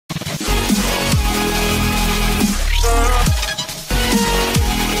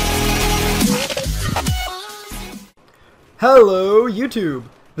Hello YouTube,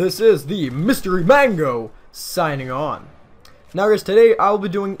 this is the MysteryMango signing on. Now guys, today I will be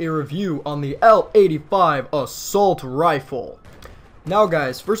doing a review on the L85 assault rifle. Now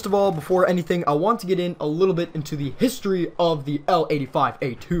guys, first of all, before anything, I want to get in a little bit into the history of the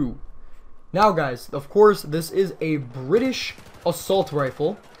L85A2. Now guys, of course, this is a British assault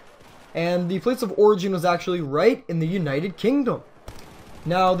rifle, and the place of origin was actually right in the United Kingdom.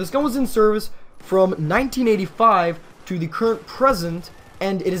 Now, this gun was in service from 1985 to the current present,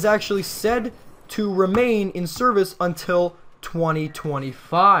 and it is actually said to remain in service until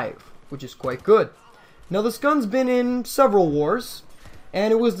 2025, which is quite good. Now, this gun's been in several wars,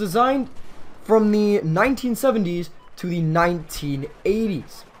 and it was designed from the 1970s to the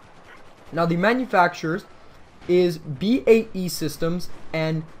 1980s. Now, the manufacturers is BAE Systems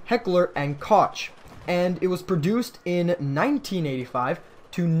and Heckler & Koch, and it was produced in 1985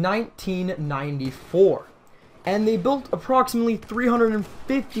 to 1994. And they built approximately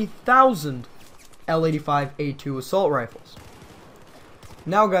 350,000 L85A2 assault rifles.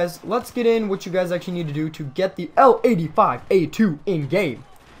 Now guys, let's get in what you guys actually need to do to get the L85A2 in game.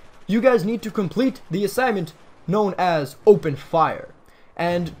 You guys need to complete the assignment known as Open Fire.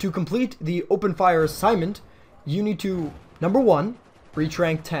 And to complete the Open Fire assignment, you need to, number 1, reach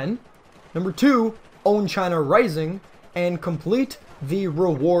rank 10, number 2, own China Rising, and complete the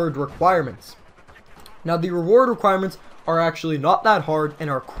reward requirements. Now, the reward requirements are actually not that hard and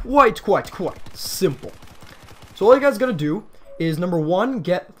are quite simple. So all you guys gotta do is, number 1,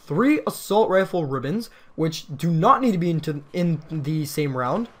 get 3 assault rifle ribbons, which do not need to be in the same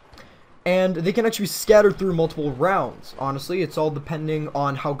round, and they can actually be scattered through multiple rounds. Honestly, it's all depending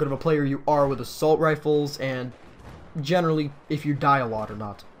on how good of a player you are with assault rifles, and generally if you die a lot or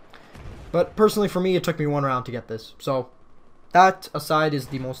not. But personally, for me, it took me 1 round to get this, so that aside is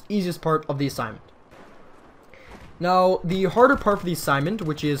the most easiest part of the assignment. Now, the harder part of the assignment,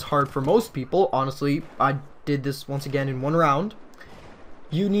 which is hard for most people, honestly, I did this once again in 1 round.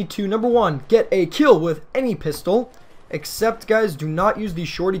 You need to, number 1, get a kill with any pistol, except, guys, do not use the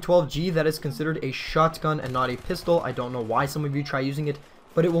Shorty 12G. That is considered a shotgun and not a pistol. I don't know why some of you try using it,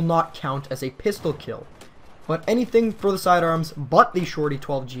 but it will not count as a pistol kill. But anything for the sidearms but the Shorty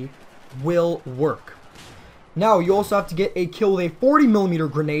 12G will work. Now, you also have to get a kill with a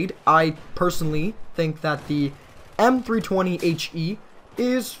 40mm grenade. I personally think that the M320HE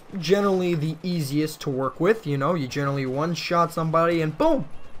is generally the easiest to work with. You know, you generally one-shot somebody and boom,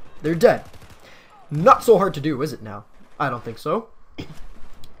 they're dead. Not so hard to do, is it now? I don't think so.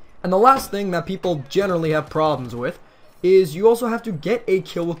 And the last thing that people generally have problems with is you also have to get a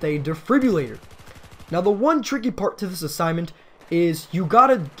kill with a defibrillator. Now, the one tricky part to this assignment is you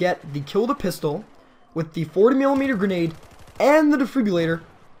gotta get the kill with a pistol with the 40mm grenade and the defibrillator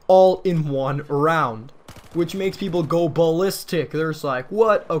all in 1 round, which makes people go ballistic. They're just like,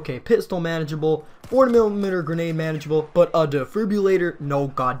 what? Okay, pistol manageable, 40mm grenade manageable, but a defibrillator? No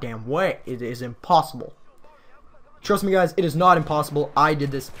goddamn way. It is impossible. Trust me guys, it is not impossible. I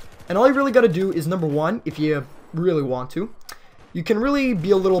did this. And all you really gotta do is, number 1, if you really want to, you can really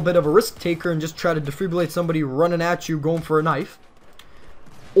be a little bit of a risk taker and just try to defibrillate somebody running at you going for a knife.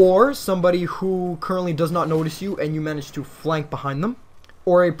 Or somebody who currently does not notice you and you manage to flank behind them.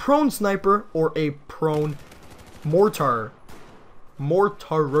 Or a prone sniper, or a prone mortarer.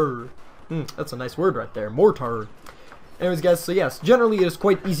 Mortarer. That's a nice word right there. Mortarer. Anyways guys, so yes, generally it is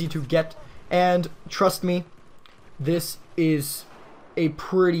quite easy to get. And trust me, this is a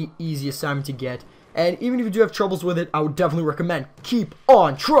pretty easy assignment to get. And even if you do have troubles with it, I would definitely recommend keep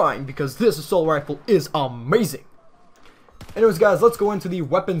on trying, because this assault rifle is amazing. Anyways guys, let's go into the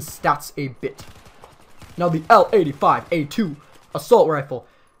weapon stats a bit. Now, the L85A2 assault rifle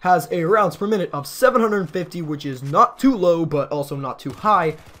has a rounds per minute of 750, which is not too low but also not too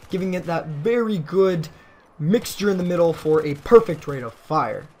high, giving it that very good mixture in the middle for a perfect rate of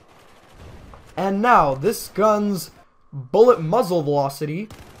fire. And now, this gun's bullet muzzle velocity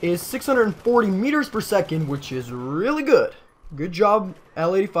is 640 meters per second, which is really good. Good job,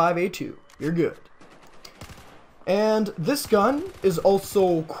 L85A2. You're good. And this gun is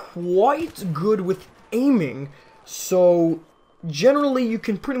also quite good with aiming, so generally you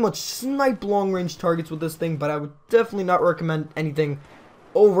can pretty much snipe long-range targets with this thing, but I would definitely not recommend anything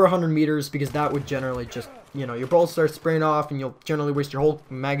over 100 meters, because that would generally just, you know, your bullets start spraying off and you'll generally waste your whole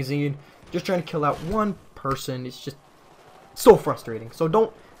magazine just trying to kill out one person. It's just so frustrating. So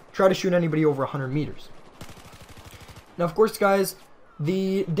don't try to shoot anybody over 100 meters. Now, of course, guys,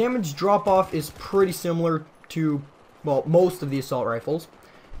 the damage drop-off is pretty similar to, well, most of the assault rifles.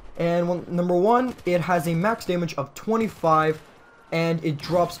 And number 1, it has a max damage of 25, and it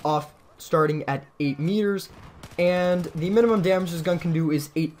drops off starting at 8 meters. and the minimum damage this gun can do is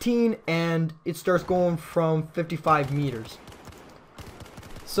 18, and it starts going from 55 meters.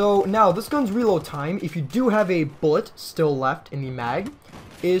 So now this gun's reload time, if you do have a bullet still left in the mag,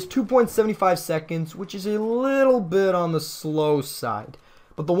 is 2.75 seconds, which is a little bit on the slow side.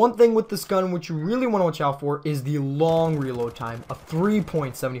 But the one thing with this gun which you really want to watch out for is the long reload time of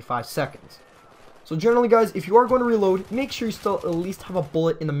 3.75 seconds. So generally guys, if you are going to reload, make sure you still at least have a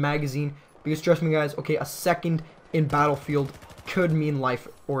bullet in the magazine, because trust me guys, okay, a second in Battlefield could mean life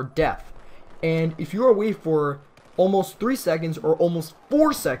or death. And if you are away for almost 3 seconds or almost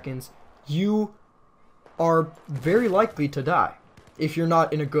 4 seconds, you are very likely to die if you're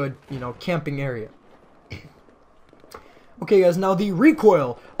not in a good, camping area. Okay guys, now the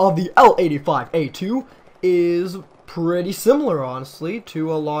recoil of the L85A2 is pretty similar, honestly,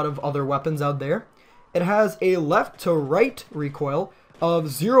 to a lot of other weapons out there. It has a left to right recoil of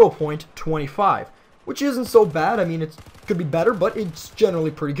 0.25, which isn't so bad. I mean, it could be better, but it's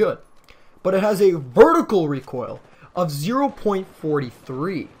generally pretty good. But it has a vertical recoil of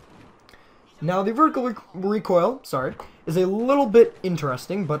 0.43. Now, the vertical recoil, is a little bit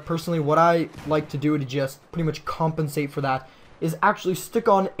interesting, but personally what I like to do to just pretty much compensate for that is actually stick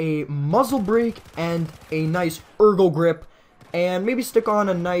on a muzzle brake and a nice ergo grip, and maybe stick on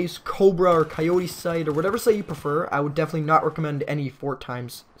a nice Cobra or Coyote sight or whatever sight you prefer. I would definitely not recommend any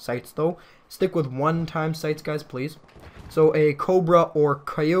 4x sights though. Stick with 1x sights, guys, please. So a Cobra or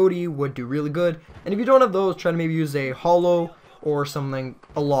Coyote would do really good, and if you don't have those, try to maybe use a Hollow or something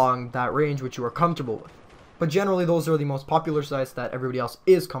along that range which you are comfortable with. But generally those are the most popular sights that everybody else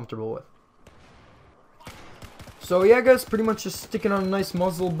is comfortable with. So yeah guys, pretty much just sticking on a nice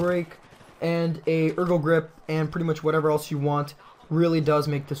muzzle brake and a ergo grip and pretty much whatever else you want really does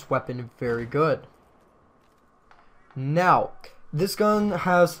make this weapon very good. Now, this gun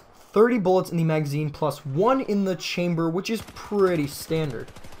has 30 bullets in the magazine plus 1 in the chamber, which is pretty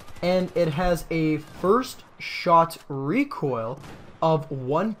standard. And it has a first shot recoil of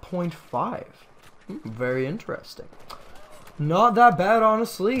 1.5. Very interesting. Not that bad,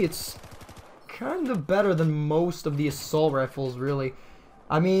 honestly. It's kind of better than most of the assault rifles, really.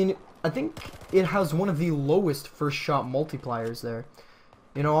 I mean, I think it has one of the lowest first shot multipliers there.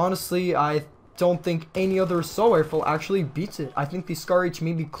 Honestly, I don't think any other assault rifle actually beats it. I think the Scar H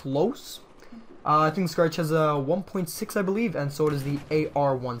may be close. I think the Scar H has a 1.6, I believe, and so does the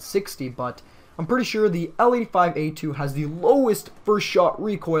AR-160, but I'm pretty sure the L85A2 has the lowest first shot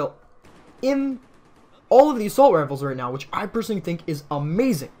recoil in all of the assault rifles right now, which I personally think is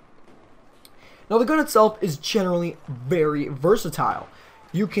amazing. Now, the gun itself is generally very versatile.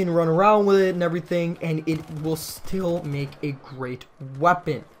 You can run around with it and everything, and it will still make a great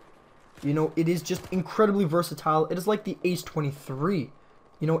weapon. It is just incredibly versatile. It is like the H-23.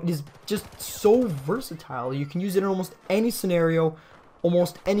 It is just so versatile. You can use it in almost any scenario,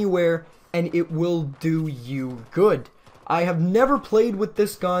 almost anywhere, and it will do you good. I have never played with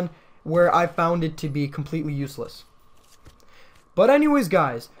this gun where I found it to be completely useless. But anyways,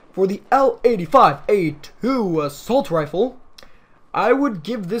 guys, for the L85A2 assault rifle, I would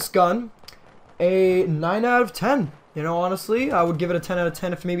give this gun a 9 out of 10. Honestly, I would give it a 10 out of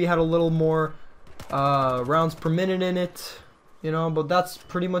 10 if maybe it had a little more rounds per minute in it. But that's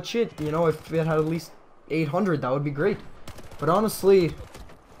pretty much it. If it had at least 800, that would be great. But honestly,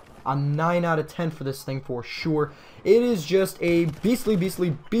 a 9 out of 10 for this thing for sure. It is just a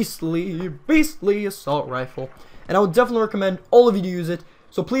beastly assault rifle, and I would definitely recommend all of you to use it.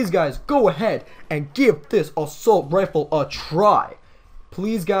 So please guys, go ahead and give this assault rifle a try.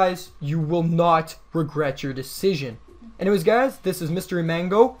 Please guys, you will not regret your decision. Anyways guys, this is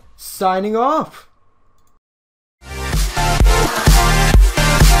MysteryMango signing off.